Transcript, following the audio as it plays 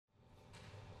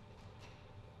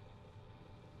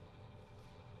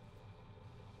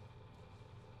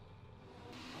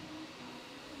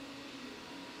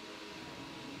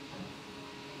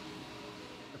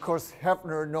course,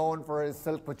 Hefner, known for his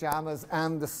silk pajamas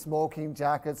and the smoking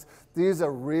jackets. These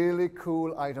are really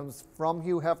cool items from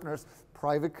Hugh Hefner's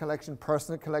private collection,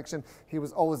 personal collection. He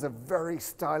was always a very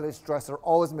stylish dresser,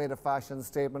 always made a fashion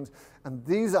statement. And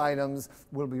these items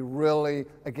will be really,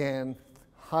 again,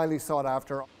 highly sought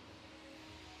after.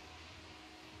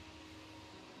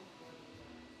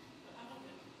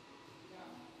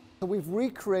 So we've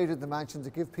recreated the mansion to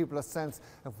give people a sense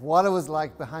of what it was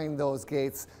like behind those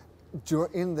gates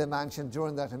in the mansion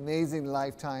during that amazing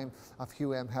lifetime of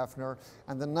Hugh M. Hefner.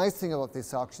 And the nice thing about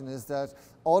this auction is that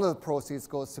all of the proceeds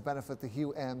goes to benefit the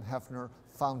Hugh M. Hefner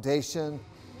Foundation.